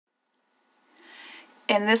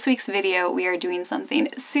In this week's video, we are doing something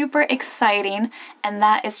super exciting, and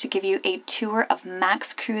that is to give you a tour of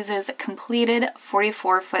Max Cruise's completed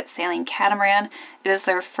 44-foot sailing catamaran. It is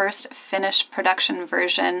their first finished production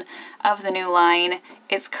version of the new line.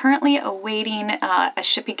 It's currently awaiting a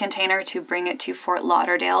shipping container to bring it to Fort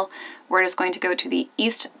Lauderdale, where it is going to go to the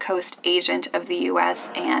East Coast agent of the US,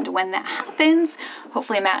 and when that happens,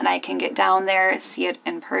 hopefully Matt and I can get down there, see it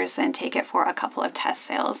in person, take it for a couple of test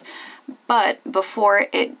sails. But before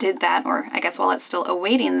it did that, or I guess while it's still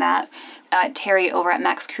awaiting that, Terry over at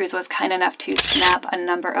Max Cruise was kind enough to snap a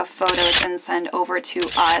number of photos and send over to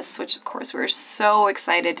us, which of course we're so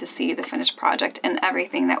excited to see the finished project and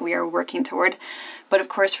everything that we are working toward. But of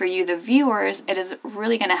course for you, the viewers, it is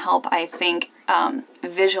really going to help, I think,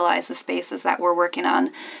 visualize the spaces that we're working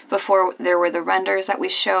on. Before, there were the renders that we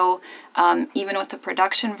show. Even with the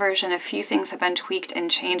production version, a few things have been tweaked and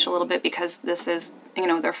changed a little bit because this is, you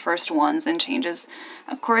know, their first ones, and changes,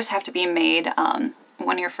 of course, have to be made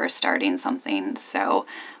when you're first starting something. So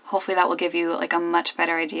hopefully that will give you like a much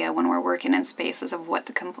better idea when we're working in spaces of what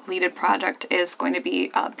the completed project is going to be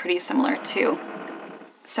pretty similar to.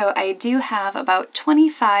 So I do have about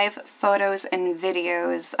 25 photos and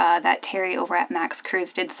videos that Terry over at Max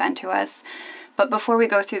Cruise did send to us. But before we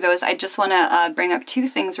go through those, I just want to bring up two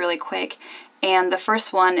things really quick. And the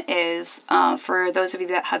first one is, for those of you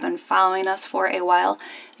that have been following us for a while,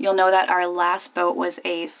 you'll know that our last boat was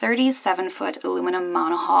a 37-foot aluminum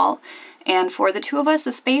monohull. And for the two of us,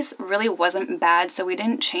 the space really wasn't bad, so we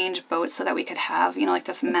didn't change boats so that we could have, you know, like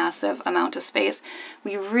this massive amount of space.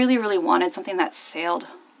 We really wanted something that sailed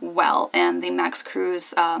well, and the Max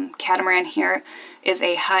Cruise catamaran here is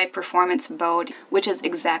a high performance boat, which is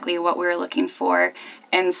exactly what we were looking for.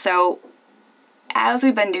 And so as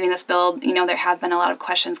we've been doing this build, you know, there have been a lot of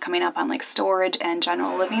questions coming up on like storage and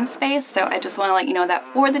general living space. So I just want to let you know that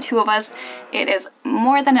for the two of us, it is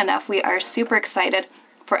more than enough. We are super excited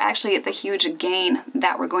for actually the huge gain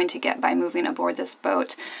that we're going to get by moving aboard this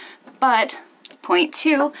boat. But point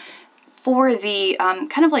two, for the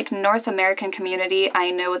kind of like North American community,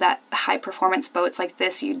 I know that high performance boats like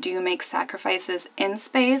this, you do make sacrifices in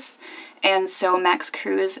space. And so Max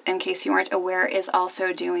Cruise, in case you weren't aware, is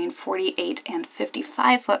also doing 48 and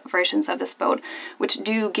 55-foot versions of this boat, which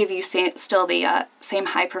do give you still the same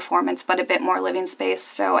high performance, but a bit more living space.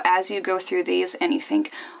 So as you go through these and you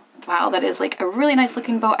think, wow, that is like a really nice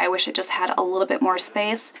looking boat, I wish it just had a little bit more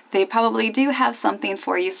space, they probably do have something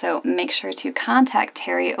for you. So make sure to contact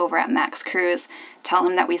Terry over at Max Cruise, tell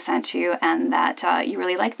him that we sent you and that you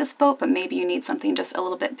really like this boat, but maybe you need something just a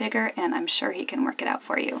little bit bigger, and I'm sure he can work it out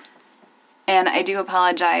for you. And I do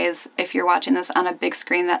apologize if you're watching this on a big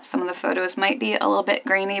screen that some of the photos might be a little bit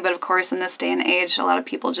grainy, but of course in this day and age, a lot of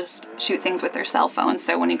people just shoot things with their cell phones,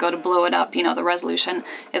 so when you go to blow it up, you know, the resolution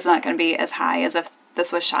is not going to be as high as if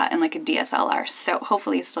this was shot in like a DSLR. So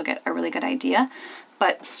hopefully you still get a really good idea.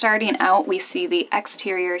 But starting out, we see the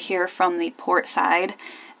exterior here from the port side.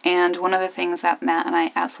 And one of the things that Matt and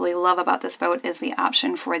I absolutely love about this boat is the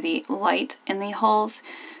option for the light in the hulls.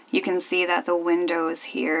 You can see that the windows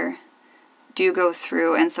here do go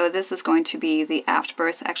through, and so this is going to be the aft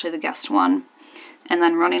berth, actually the guest one. And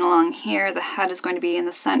then running along here, the head is going to be in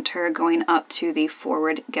the center going up to the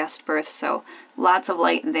forward guest berth. So lots of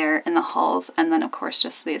light there in the hulls, and then of course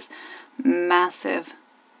just these massive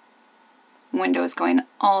windows going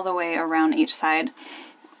all the way around each side,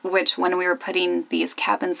 which when we were putting these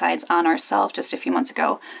cabin sides on ourselves just a few months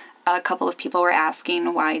ago, a couple of people were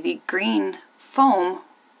asking why the green foam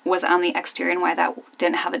was on the exterior and why that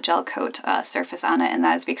didn't have a gel coat surface on it, and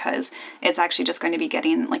that is because it's actually just going to be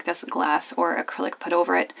getting like this glass or acrylic put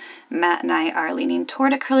over it. Matt and I are leaning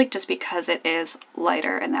toward acrylic just because it is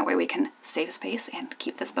lighter, and that way we can save space and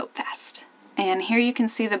keep this boat fast. And here you can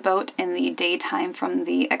see the boat in the daytime from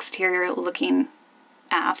the exterior looking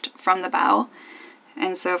aft from the bow.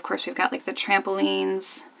 And so of course we've got like the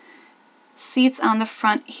trampolines, seats on the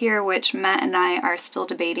front here, which Matt and I are still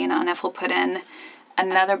debating on if we'll put in.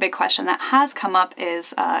 Another big question that has come up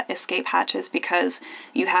is escape hatches, because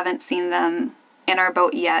you haven't seen them in our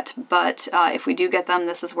boat yet, but if we do get them,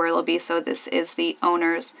 this is where they'll be. So this is the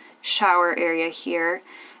owner's shower area here,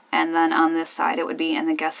 and then on this side it would be in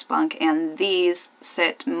the guest bunk, and these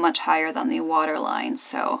sit much higher than the water line,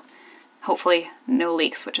 so hopefully no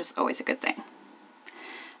leaks, which is always a good thing.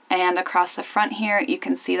 And across the front here you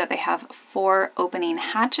can see that they have 4 opening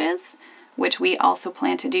hatches, which we also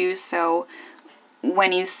plan to do. So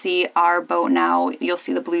when you see our boat now, you'll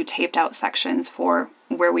see the blue taped out sections for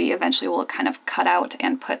where we eventually will kind of cut out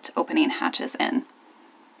and put opening hatches in.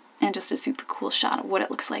 And just a super cool shot of what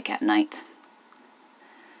it looks like at night.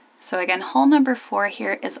 So again, hull number 4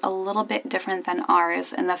 here is a little bit different than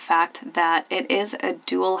ours in the fact that it is a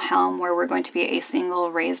dual helm where we're going to be a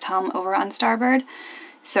single raised helm over on starboard.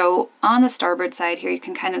 So on the starboard side here, you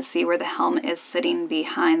can kind of see where the helm is sitting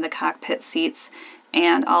behind the cockpit seats,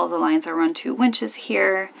 and all of the lines are run to winches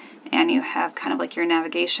here, and you have kind of like your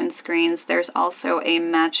navigation screens. There's also a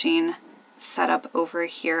matching setup over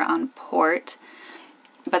here on port.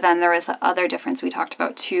 But then there is the other difference we talked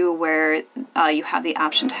about too, where you have the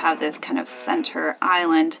option to have this kind of center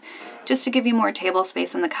island just to give you more table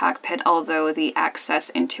space in the cockpit, although the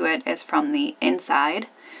access into it is from the inside.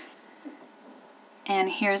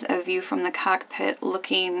 And here's a view from the cockpit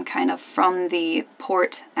looking kind of from the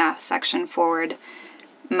port section forward.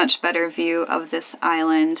 Much better view of this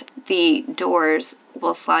island. The doors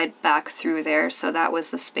will slide back through there, so that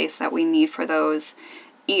was the space that we need for those.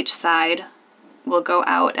 Each side will go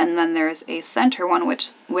out, and then there's a center one,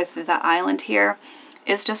 which with the island here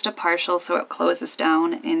is just a partial, so it closes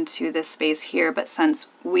down into this space here. But since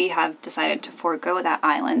we have decided to forego that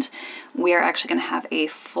island, we are actually going to have a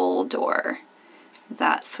full door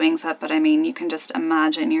that swings up. But I mean, you can just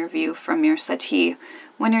imagine your view from your settee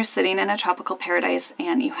when you're sitting in a tropical paradise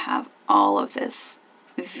and you have all of this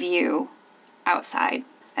view outside.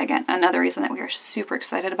 Again, another reason that we are super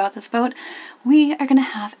excited about this boat. We are going to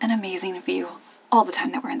have an amazing view all the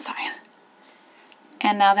time that we're inside.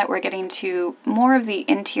 And now that we're getting to more of the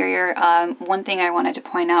interior, one thing I wanted to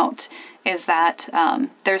point out is that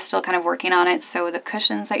they're still kind of working on it. So the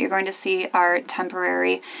cushions that you're going to see are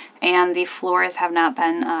temporary, and the floors have not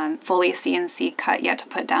been fully CNC cut yet to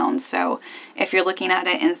put down. So if you're looking at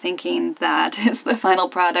it and thinking that is the final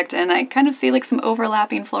product, and I kind of see like some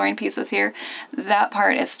overlapping flooring pieces here, that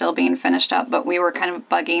part is still being finished up, but we were kind of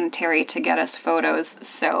bugging Terry to get us photos.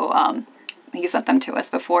 So he sent them to us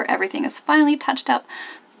before everything is finally touched up.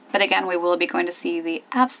 But again, we will be going to see the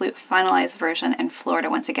absolute finalized version in Florida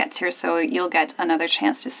once it gets here, so you'll get another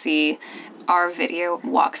chance to see our video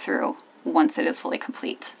walkthrough once it is fully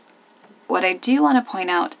complete. What I do want to point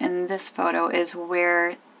out in this photo is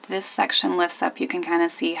where this section lifts up. You can kind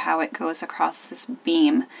of see how it goes across this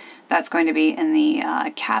beam that's going to be in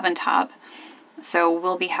the cabin top. So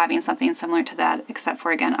we'll be having something similar to that, except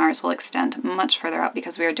for, again, ours will extend much further out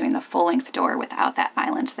because we are doing the full-length door without that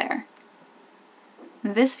island there.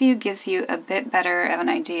 This view gives you a bit better of an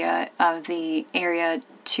idea of the area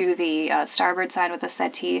to the starboard side with the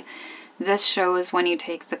settee. This shows when you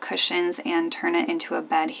take the cushions and turn it into a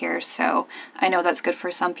bed here, so I know that's good for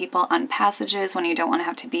some people on passages when you don't want to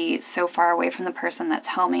have to be so far away from the person that's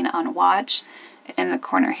helming on watch. In the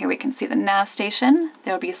corner here we can see the nav station.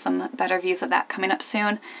 There will be some better views of that coming up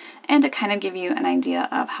soon, and to kind of give you an idea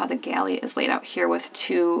of how the galley is laid out here with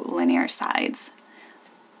 2 linear sides.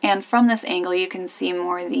 And from this angle you can see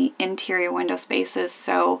more the interior window spaces.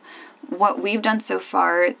 So what we've done so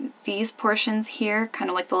far, these portions here, kind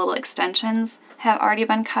of like the little extensions, have already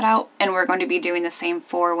been cut out, and we're going to be doing the same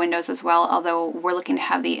for windows as well, although we're looking to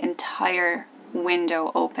have the entire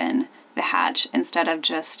window open, the hatch, instead of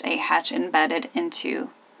just a hatch embedded into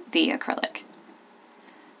the acrylic.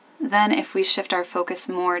 Then if we shift our focus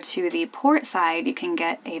more to the port side, you can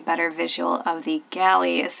get a better visual of the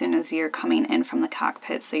galley as soon as you're coming in from the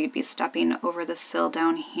cockpit. So you'd be stepping over the sill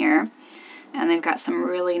down here, and they've got some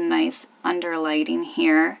really nice underlighting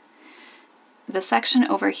here. The section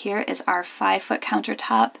over here is our 5-foot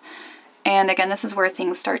countertop. And again, this is where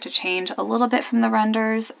things start to change a little bit from the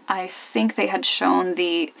renders. I think they had shown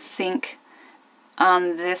the sink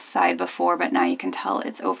on this side before, but now you can tell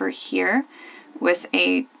it's over here with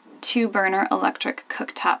a 2-burner electric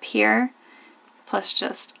cooktop here, plus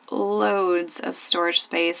just loads of storage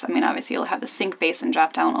space. I mean, obviously you'll have the sink basin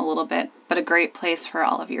drop down a little bit, but a great place for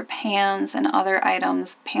all of your pans and other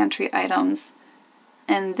items, pantry items.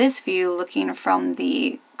 And this view, looking from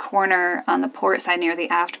the corner on the port side near the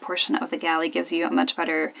aft portion of the galley, gives you a much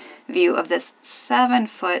better view of this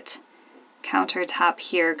 7-foot countertop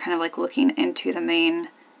here, kind of like looking into the main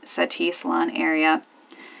settee salon area.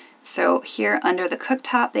 So here under the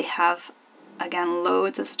cooktop they have, again,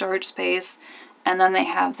 loads of storage space, and then they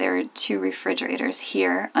have their 2 refrigerators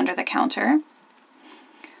here under the counter.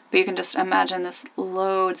 But you can just imagine this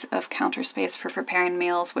loads of counter space for preparing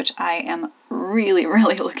meals, which I am really,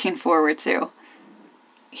 really looking forward to.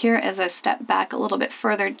 Here is a step back a little bit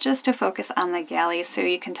further just to focus on the galley, so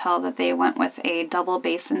you can tell that they went with a double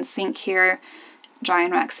basin sink here,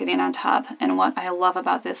 drying rack sitting on top. And what I love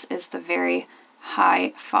about this is the very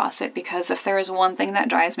high faucet, because if there is one thing that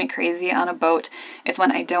drives me crazy on a boat, it's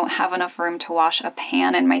when I don't have enough room to wash a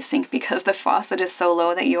pan in my sink because the faucet is so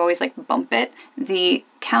low that you always like bump it. The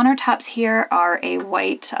countertops here are a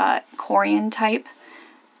white Corian type,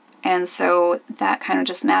 And so that kind of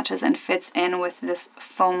just matches and fits in with this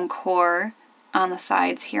foam core on the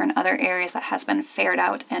sides here and other areas that has been faired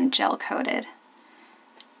out and gel coated.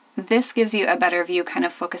 This gives you a better view, kind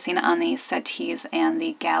of focusing on the settees and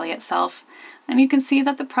the galley itself. And you can see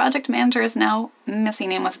that the project manager is now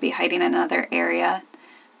missing and must be hiding in another area.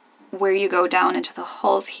 Where you go down into the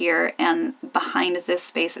hulls here, and behind this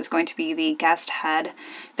space is going to be the guest head.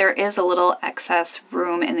 There is a little excess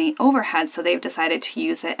room in the overhead, so they've decided to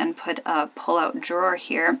use it and put a pull-out drawer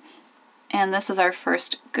here. And this is our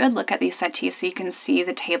first good look at the settee, so you can see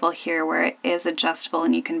the table here where it is adjustable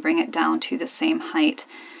and you can bring it down to the same height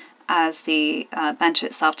as the bench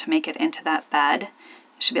itself to make it into that bed. You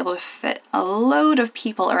should be able to fit a load of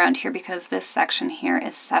people around here because this section here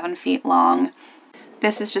is 7 feet long.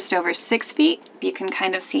 This is just over 6 feet. You can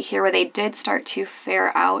kind of see here where they did start to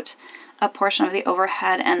fair out a portion of the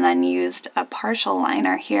overhead and then used a partial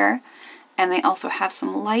liner here. And they also have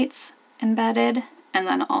some lights embedded, and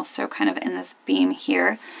then also kind of in this beam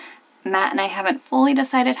here. Matt and I haven't fully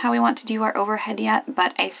decided how we want to do our overhead yet,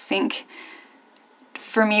 but I think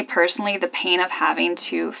for me personally, the pain of having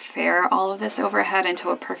to fair all of this overhead into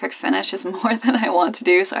a perfect finish is more than I want to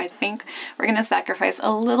do, so I think we're going to sacrifice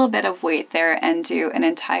a little bit of weight there and do an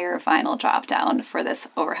entire vinyl drop down for this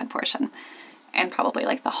overhead portion, and probably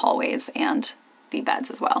like the hallways and the beds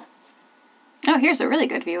as well. Oh, here's a really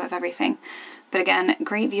good view of everything. But again,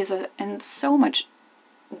 great views and so much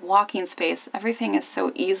walking space. Everything is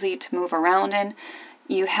so easy to move around in.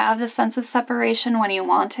 You have the sense of separation when you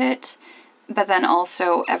want it, but then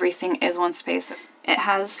also everything is one space. It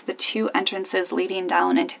has the 2 entrances leading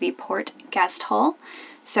down into the port guest hall.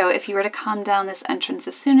 So if you were to come down this entrance,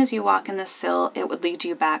 as soon as you walk in the sill, it would lead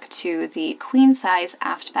you back to the queen size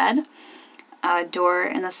aft bed. A door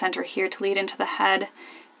in the center here to lead into the head.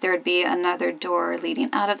 There would be another door leading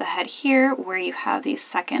out of the head here where you have the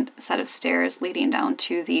second set of stairs leading down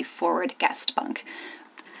to the forward guest bunk.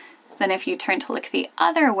 Then if you turn to look the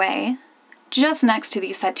other way, just next to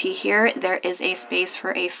the settee here, there is a space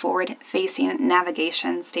for a forward-facing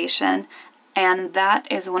navigation station, and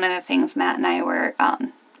that is one of the things Matt and I were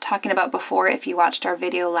talking about before. If you watched our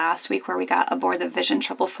video last week where we got aboard the Vision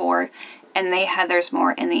 444, and they had theirs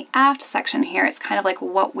more in the aft section here, it's kind of like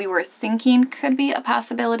what we were thinking could be a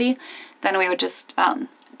possibility. Then we would just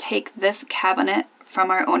take this cabinet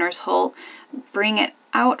from our owner's hole, bring it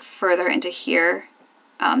out further into here,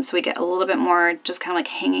 so we get a little bit more just kind of like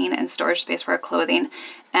hanging and storage space for our clothing,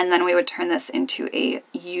 and then we would turn this into a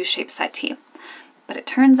U-shaped settee. But it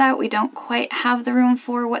turns out we don't quite have the room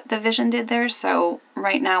for what the Vision did there, so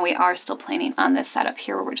right now we are still planning on this setup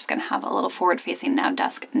here where we're just going to have a little forward-facing nav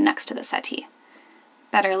desk next to the settee.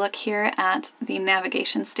 Better look here at the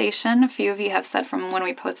navigation station. A few of you have said from when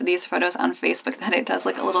we posted these photos on Facebook that it does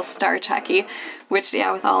look a little Star Trek-y, which,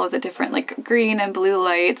 yeah, with all of the different like green and blue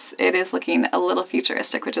lights, it is looking a little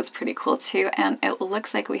futuristic, which is pretty cool too, and it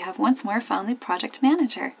looks like we have once more found the project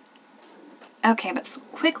manager. Okay, but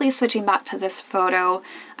quickly switching back to this photo,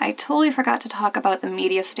 I totally forgot to talk about the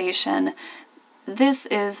media station. This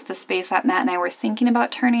is the space that Matt and I were thinking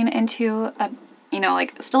about turning into a,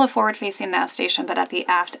 like still a forward-facing nav station, but at the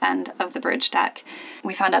aft end of the bridge deck.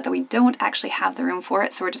 We found out that we don't actually have the room for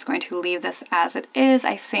it, so we're just going to leave this as it is.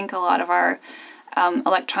 I think a lot of our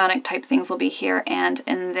electronic type things will be here, and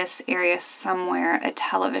in this area somewhere a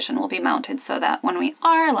television will be mounted so that when we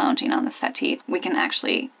are lounging on the settee, we can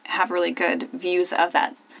actually have really good views of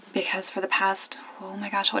that. Because for the past, oh my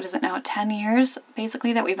gosh, what is it now, 10 years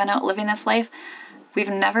basically that we've been out living this life, we've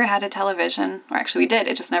never had a television, or actually we did,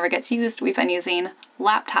 it just never gets used. We've been using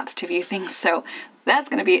laptops to view things, so that's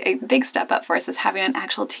going to be a big step up for us, is having an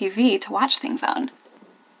actual TV to watch things on.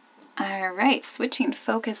 Alright, switching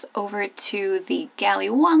focus over to the galley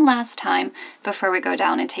one last time before we go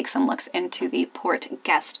down and take some looks into the port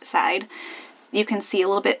guest side. You can see a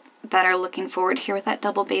little bit better looking forward here with that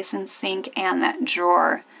double basin sink, and that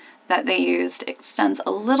drawer that they used extends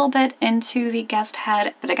a little bit into the guest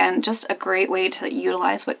head, but again, just a great way to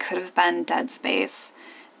utilize what could have been dead space.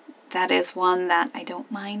 That is one that I don't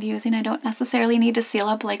mind using. I don't necessarily need to seal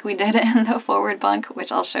up like we did in the forward bunk,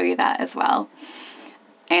 which I'll show you that as well.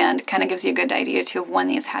 And kind of gives you a good idea too of when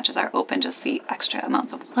these hatches are open, just the extra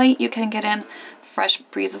amounts of light you can get in. Fresh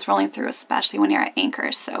breezes rolling through, especially when you're at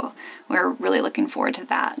anchors, so we're really looking forward to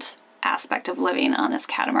that aspect of living on this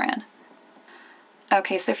catamaran.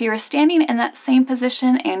 Okay, so if you were standing in that same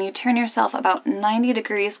position and you turn yourself about 90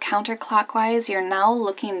 degrees counterclockwise, you're now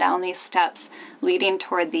looking down these steps leading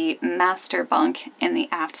toward the master bunk in the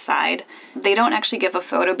aft side. They don't actually give a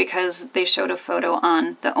photo because they showed a photo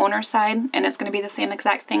on the owner side, and it's going to be the same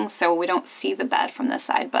exact thing, so we don't see the bed from this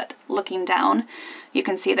side, but looking down, you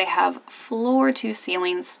can see they have floor to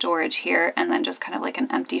ceiling storage here, and then just kind of like an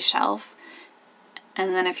empty shelf.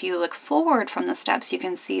 And then if you look forward from the steps, you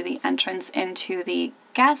can see the entrance into the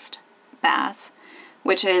guest bath,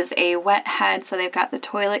 which is a wet head, so they've got the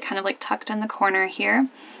toilet kind of like tucked in the corner here.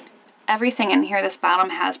 Everything in here, this bottom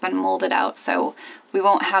has been molded out, so we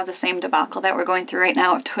won't have the same debacle that we're going through right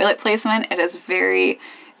now of toilet placement. It is very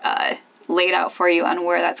laid out for you on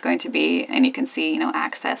where that's going to be, and you can see, you know,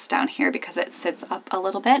 access down here because it sits up a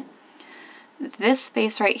little bit. This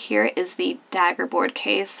space right here is the dagger board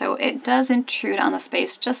case, so it does intrude on the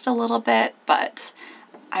space just a little bit, but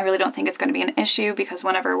I really don't think it's going to be an issue because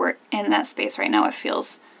whenever we're in that space right now, it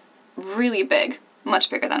feels really big,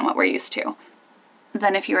 much bigger than what we're used to.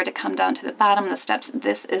 Then if you were to come down to the bottom of the steps,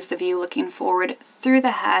 this is the view looking forward through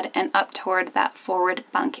the head and up toward that forward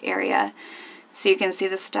bunk area. So you can see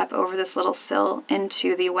the step over this little sill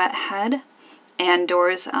into the wet head and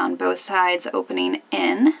doors on both sides opening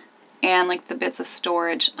in, and like the bits of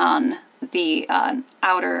storage on the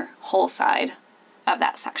outer hull side of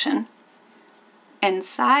that section.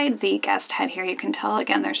 Inside the guest head here, you can tell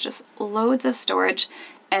again there's just loads of storage,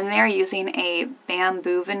 and they're using a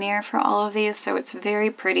bamboo veneer for all of these, so it's very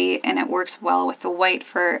pretty and it works well with the white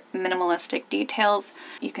for minimalistic details.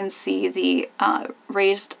 You can see the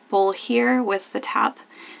raised bowl here with the tap,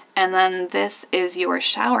 and then this is your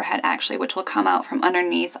shower head actually, which will come out from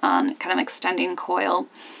underneath on kind of extending coil.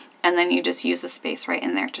 And then you just use the space right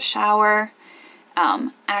in there to shower.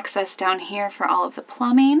 Access down here for all of the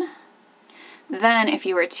plumbing. Then if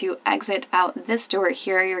you were to exit out this door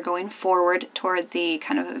here, you're going forward toward the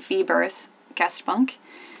kind of V-berth guest bunk.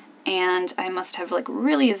 And I must have like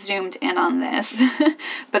really zoomed in on this,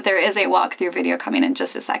 but there is a walkthrough video coming in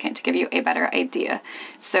just a second to give you a better idea.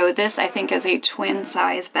 So this I think is a twin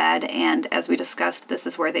size bed, and as we discussed, this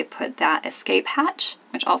is where they put that escape hatch,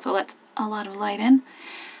 which also lets a lot of light in.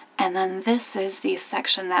 And then this is the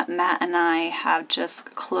section that Matt and I have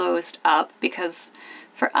just closed up because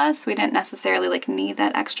for us, we didn't necessarily like need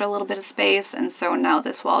that extra little bit of space. And so now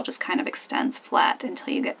this wall just kind of extends flat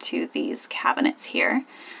until you get to these cabinets here.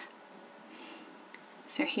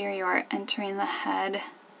 So here you are entering the head,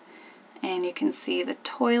 and you can see the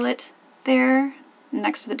toilet there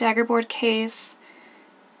next to the dagger board case.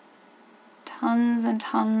 Tons and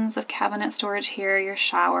tons of cabinet storage here, your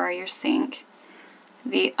shower, your sink.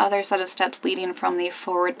 The other set of steps leading from the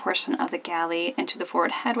forward portion of the galley into the forward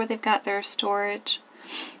head where they've got their storage.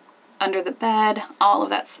 Under the bed, all of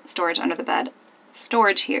that's storage under the bed.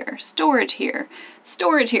 Storage here, storage here,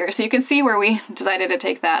 storage here. So you can see where we decided to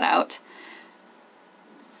take that out.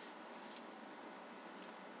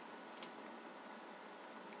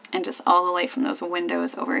 And just all the light from those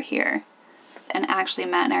windows over here. And actually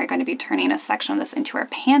Matt and I are going to be turning a section of this into our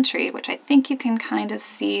pantry, which I think you can kind of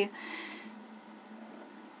see.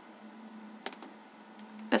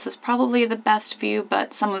 This is probably the best view,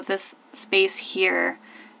 but some of this space here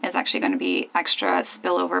is actually going to be extra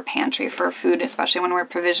spillover pantry for food, especially when we're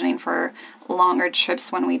provisioning for longer trips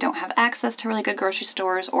when we don't have access to really good grocery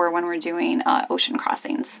stores or when we're doing ocean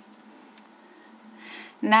crossings.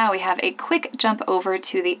 Now we have a quick jump over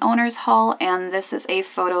to the owner's hall, and this is a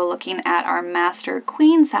photo looking at our master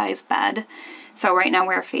queen size bed. So right now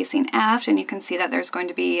we're facing aft, and you can see that there's going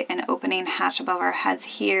to be an opening hatch above our heads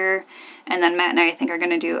here. And then Matt and I think are going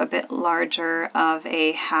to do a bit larger of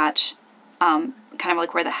a hatch, kind of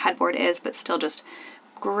like where the headboard is, but still just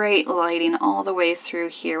great lighting all the way through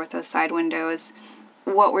here with those side windows.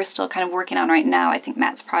 What we're still kind of working on right now, I think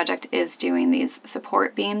Matt's project is doing these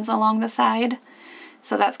support beams along the side.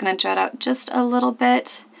 So that's going to jut out just a little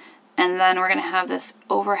bit. And then we're going to have this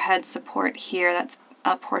overhead support here. That's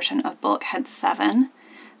a portion of bulkhead 7.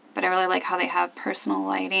 But I really like how they have personal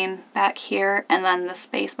lighting back here. And then the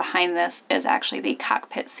space behind this is actually the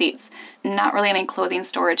cockpit seats. Not really any clothing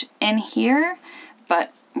storage in here,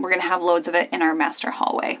 but we're going to have loads of it in our master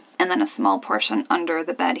hallway. And then a small portion under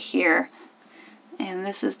the bed here. And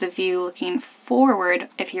this is the view looking forward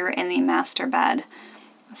if you're in the master bed.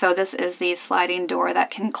 So this is the sliding door that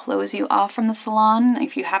can close you off from the salon.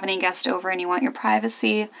 If you have any guests over and you want your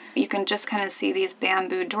privacy, you can just kind of see these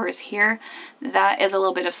bamboo doors here. That is a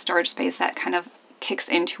little bit of storage space that kind of kicks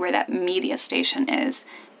into where that media station is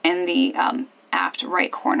in the aft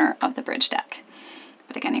right corner of the bridge deck.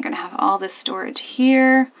 But again, you're going to have all this storage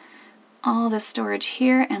here, all this storage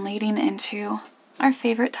here, and leading into our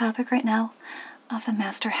favorite topic right now of the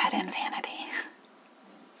master head and vanity.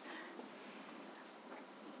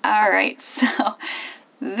 Alright, so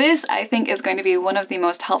this I think is going to be one of the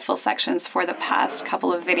most helpful sections for the past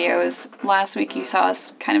couple of videos. Last week you saw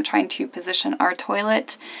us kind of trying to position our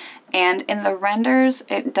toilet, and in the renders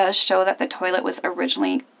it does show that the toilet was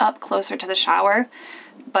originally up closer to the shower,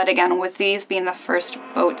 but again, with these being the first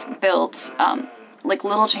boats built, like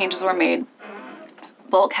little changes were made.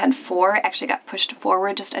 Bulkhead 4 actually got pushed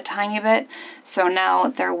forward just a tiny bit, so now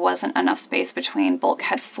there wasn't enough space between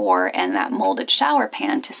bulkhead 4 and that molded shower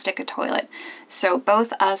pan to stick a toilet. So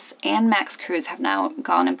both us and Max Cruise have now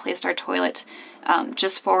gone and placed our toilet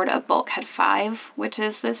just forward of bulkhead 5, which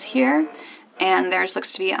is this here, and theirs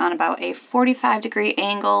looks to be on about a 45-degree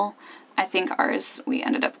angle. I think ours, we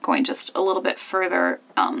ended up going just a little bit further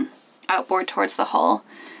outboard towards the hull.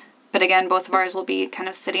 But again, both of ours will be kind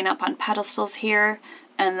of sitting up on pedestals here,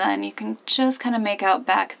 and then you can just kind of make out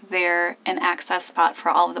back there an access spot for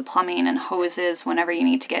all of the plumbing and hoses whenever you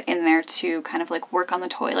need to get in there to kind of like work on the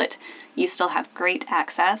toilet. You still have great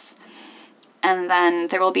access. And then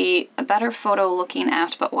there will be a better photo looking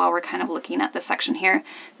at, but while we're kind of looking at this section here,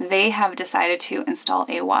 they have decided to install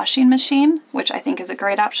a washing machine, which I think is a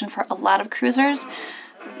great option for a lot of cruisers.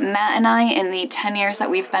 Matt and I, in the 10 years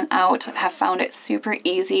that we've been out, have found it super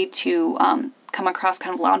easy to come across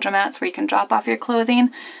kind of laundromats where you can drop off your clothing.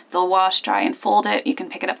 They'll wash, dry, and fold it. You can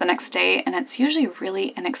pick it up the next day, and it's usually really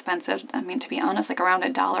inexpensive. I mean, to be honest, like around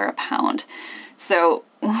 $1 a pound. So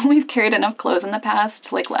we've carried enough clothes in the past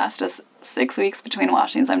to like last us 6 weeks between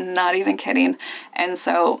washings. I'm not even kidding. And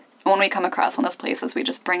so when we come across one of those places, we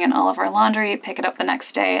just bring in all of our laundry, pick it up the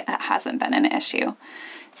next day. It hasn't been an issue.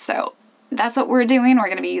 So that's what we're doing. We're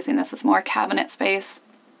going to be using this as more cabinet space.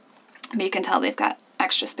 But you can tell they've got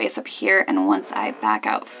extra space up here, and once I back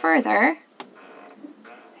out further,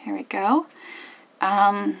 here we go,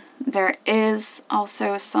 there is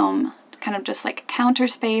also some kind of just like counter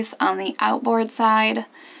space on the outboard side,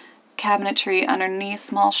 cabinetry underneath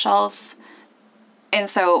small shelves. And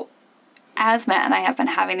so as Matt and I have been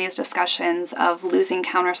having these discussions of losing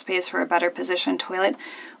counter space for a better positioned toilet,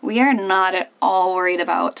 we are not at all worried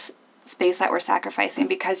about space that we're sacrificing,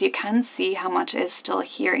 because you can see how much is still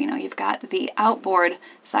here. You know, you've got the outboard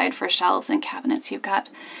side for shelves and cabinets. You've got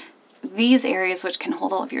these areas which can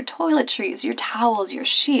hold all of your toiletries, your towels, your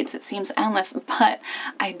sheets. It seems endless, but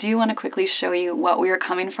I do want to quickly show you what we were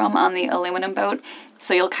coming from on the aluminum boat.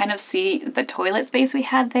 So you'll kind of see the toilet space we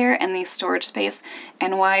had there and the storage space,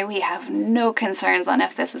 and why we have no concerns on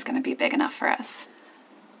if this is going to be big enough for us.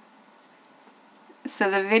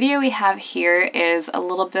 So the video we have here is a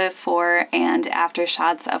little before and after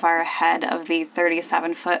shots of our head of the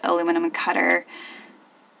 37-foot aluminum cutter,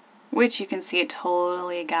 which you can see it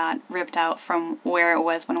totally got ripped out from where it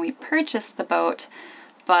was when we purchased the boat,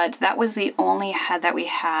 but that was the only head that we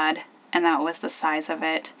had, and that was the size of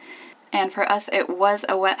it. And for us it was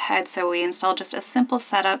a wet head, so we installed just a simple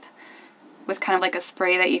setup with kind of like a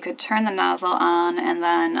spray that you could turn the nozzle on and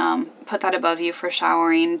then put that above you for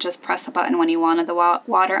showering. Just press the button when you wanted the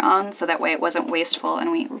water on, so that way it wasn't wasteful,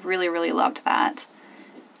 and we really, really loved that.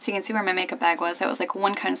 So you can see where my makeup bag was. That was like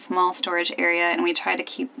one kind of small storage area, and we tried to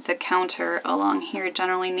keep the counter along here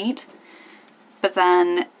generally neat. But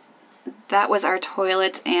then that was our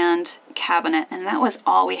toilet and cabinet, and that was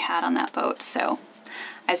all we had on that boat. So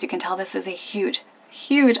as you can tell, this is a huge,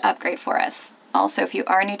 huge upgrade for us. Also, if you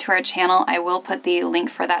are new to our channel, I will put the link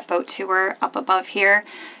for that boat tour up above here.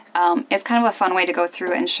 It's kind of a fun way to go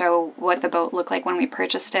through and show what the boat looked like when we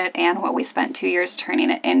purchased it and what we spent 2 years turning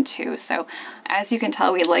it into. So as you can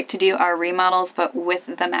tell, we like to do our remodels, but with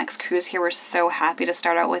the Max Cruise here, we're so happy to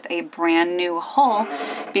start out with a brand new hull,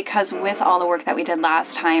 because with all the work that we did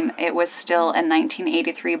last time, it was still a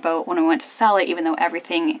 1983 boat when we went to sell it, even though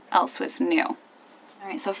everything else was new.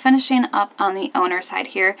 Alright, so finishing up on the owner side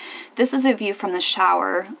here, this is a view from the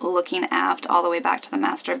shower looking aft all the way back to the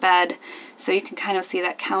master bed. So you can kind of see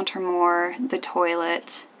that counter more, the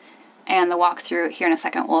toilet, and the walkthrough here in a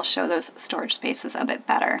second will show those storage spaces a bit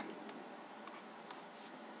better.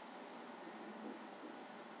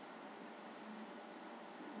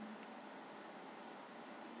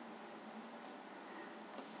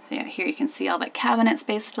 So yeah, here you can see all that cabinet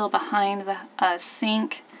space still behind the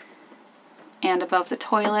sink and above the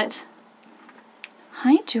toilet.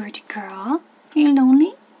 Hi, Georgie girl. Are you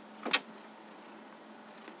lonely?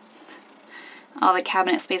 All the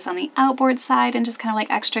cabinet space on the outboard side, and just kind of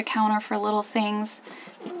like extra counter for little things.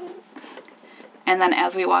 And then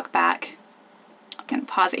as we walk back, I'm going to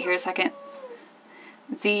pause it here a second.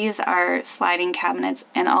 These are sliding cabinets,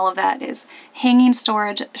 and all of that is hanging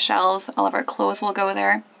storage shelves. All of our clothes will go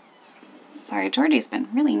there. Sorry, Georgie's been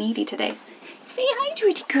really needy today. Say hi,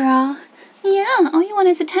 Georgie girl. Yeah, all you want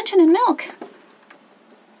is attention and milk.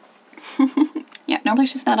 Yeah, normally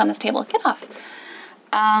she's not on this table. Get off.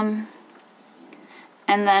 And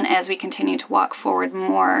then as we continue to walk forward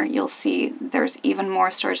more, you'll see there's even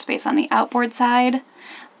more storage space on the outboard side.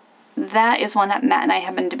 That is one that Matt and I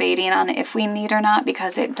have been debating on if we need or not,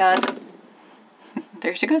 because it does...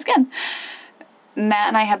 There she goes again. Matt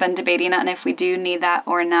and I have been debating on if we do need that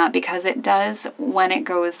or not, because it does, when it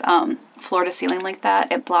goes floor to ceiling like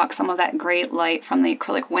that, it blocks some of that great light from the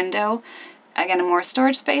acrylic window. Again, more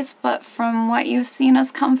storage space, but from what you've seen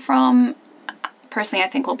us come from, personally I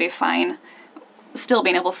think we'll be fine still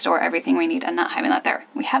being able to store everything we need and not having that there.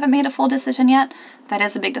 We haven't made a full decision yet. That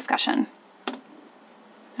is a big discussion.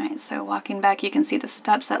 Alright, so walking back, you can see the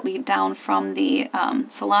steps that lead down from the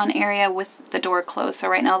salon area with the door closed. So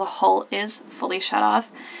right now the hull is fully shut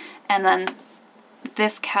off. And then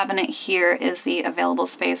this cabinet here is the available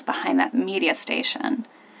space behind that media station.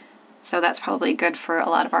 So that's probably good for a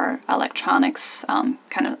lot of our electronics,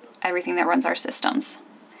 kind of everything that runs our systems.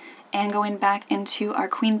 And going back into our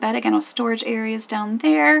queen bed, again with storage areas down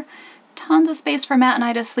there. Tons of space for Matt and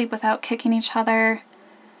I to sleep without kicking each other.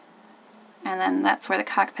 And then that's where the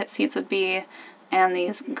cockpit seats would be, and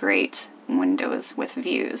these great windows with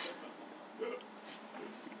views.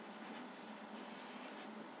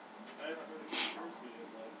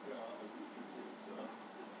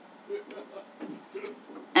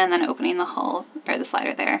 And then opening the hull, or the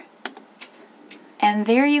slider there. And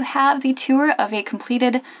there you have the tour of a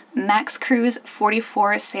completed Max Cruise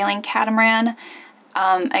 44 Sailing Catamaran.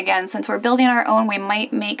 Again, since we're building our own, we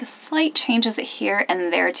might make slight changes here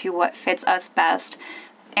and there to what fits us best.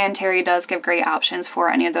 And Terry does give great options for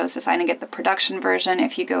any of those deciding to get the production version.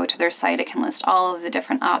 If you go to their site, it can list all of the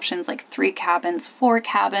different options, like 3 cabins, 4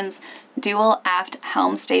 cabins, dual aft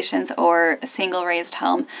helm stations, or a single raised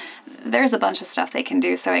helm. There's a bunch of stuff they can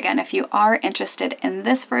do. So again, if you are interested in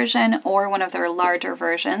this version or one of their larger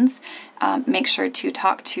versions, make sure to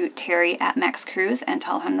talk to Terry at Max Cruise and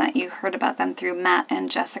tell him that you heard about them through Matt and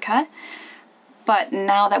Jessica. But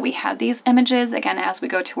now that we have these images, again, as we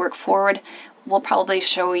go to work forward, we'll probably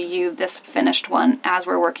show you this finished one as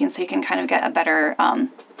we're working, so you can kind of get a better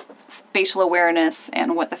spatial awareness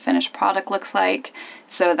and what the finished product looks like,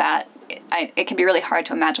 so that it can be really hard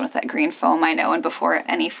to imagine with that green foam, I know, and before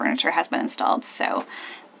any furniture has been installed. So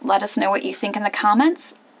let us know what you think in the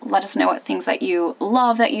comments. Let us know what things that you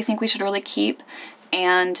love that you think we should really keep,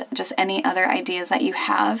 and just any other ideas that you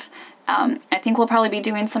have. I think we'll probably be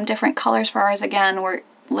doing some different colors for ours. Again, we're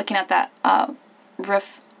looking at that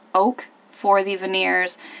roof oak for the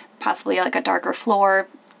veneers, possibly like a darker floor,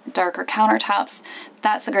 darker countertops.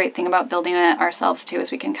 That's the great thing about building it ourselves too,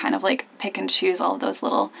 is we can kind of like pick and choose all of those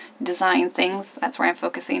little design things. That's where I'm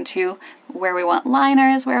focusing too, where we want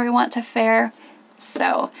liners, where we want to fare.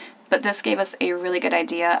 So, but this gave us a really good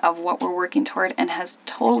idea of what we're working toward, and has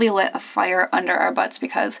totally lit a fire under our butts,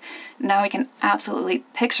 because now we can absolutely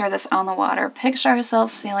picture this on the water, picture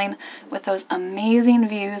ourselves sailing with those amazing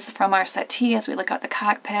views from our settee as we look out the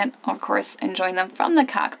cockpit, of course enjoying them from the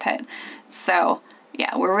cockpit. So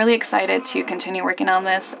yeah, we're really excited to continue working on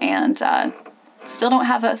this, and still don't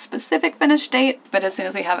have a specific finish date, but as soon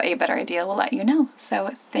as we have a better idea, we'll let you know.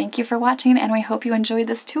 So thank you for watching, and we hope you enjoyed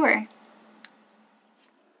this tour.